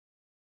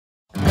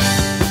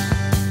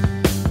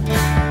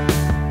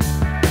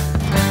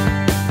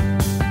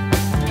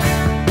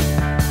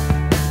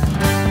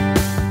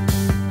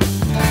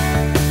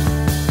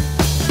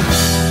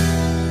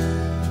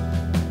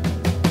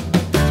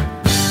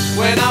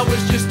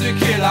just a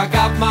kid, I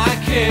got my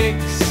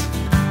kicks,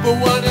 but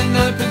what a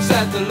ninepence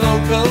at the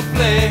local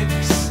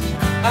flicks.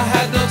 I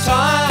had no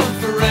time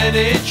for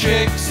any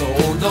chicks,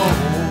 oh no,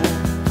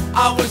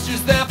 I was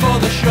just there for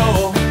the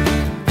show.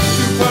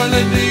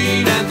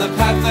 Superladine and the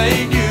path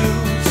they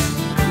use,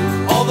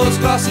 all those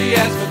glossy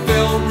ads for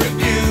film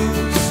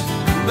reviews.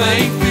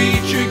 Main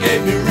feature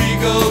gave me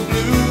regal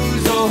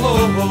blues, oh.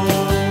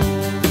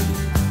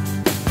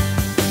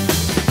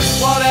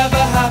 Whatever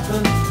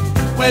happened?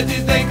 Where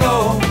did they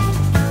go?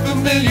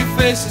 Familiar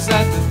faces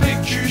at the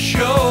picture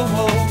show.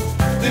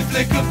 They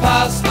flicker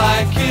past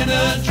like in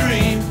a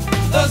dream,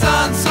 those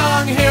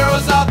unsung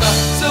heroes of the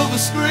silver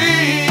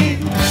screen.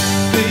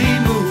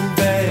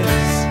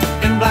 B-movies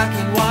in black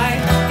and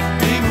white,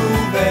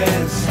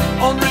 B-movies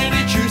on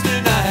rainy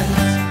Tuesday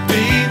nights.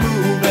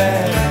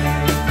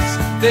 B-movies,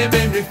 they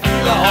made me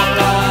feel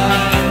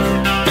alright.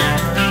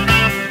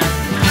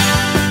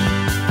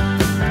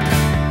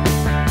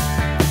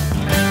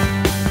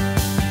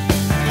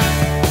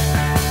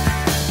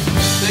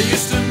 They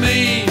used to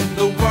mean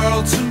the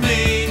world to me.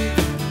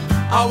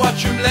 I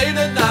watch them late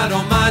at night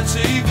on my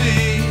TV.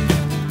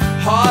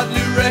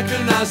 Hardly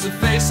recognize the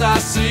face I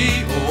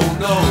see, oh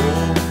no,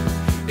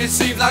 it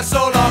seems like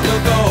so long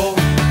ago.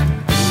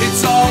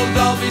 It's all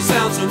Dolby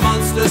sounds and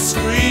monster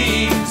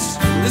screams,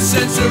 the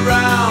sense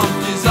around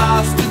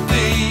disaster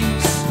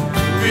themes.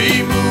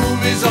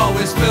 B-movies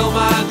always fill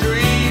my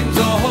dreams,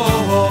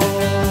 oh.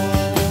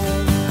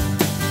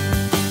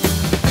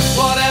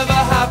 Whatever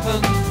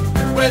happened?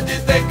 Where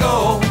did they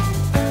go?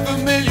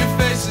 Familiar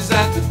faces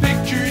at the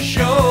picture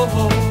show.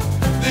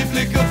 They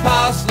flicker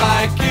past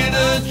like in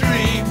a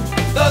dream,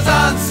 those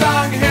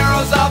unsung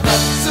heroes of the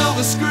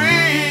silver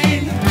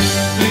screen.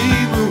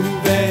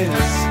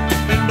 B-movies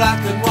in black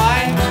and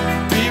white,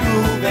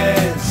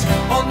 B-movies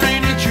on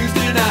rainy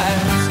Tuesday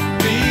nights.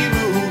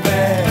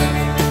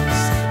 B-movies,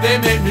 they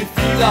made me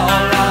feel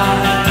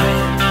alright.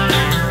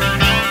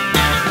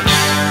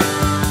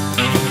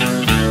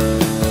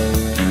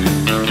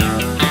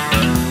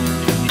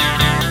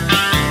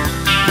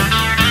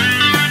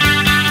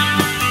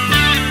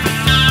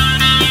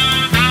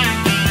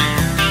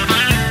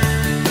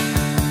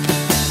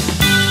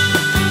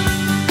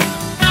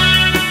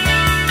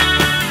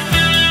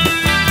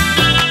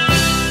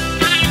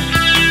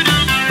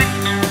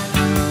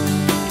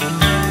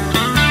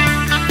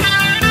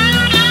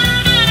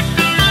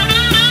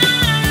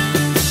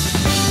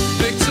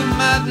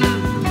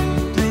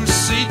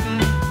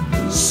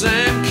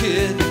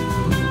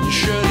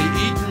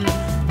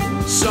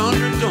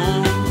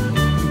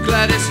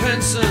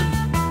 Henson,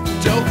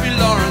 Dopey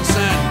Lawrence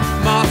and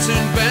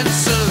Martin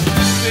Benson.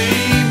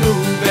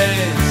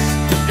 B-movies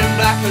in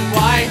black and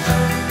white,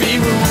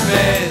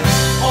 B-movies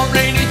on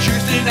rainy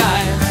Tuesday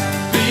nights.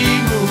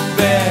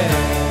 B-movies,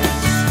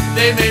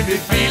 they made me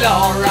feel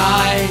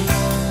alright,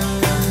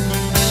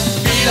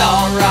 feel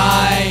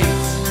alright.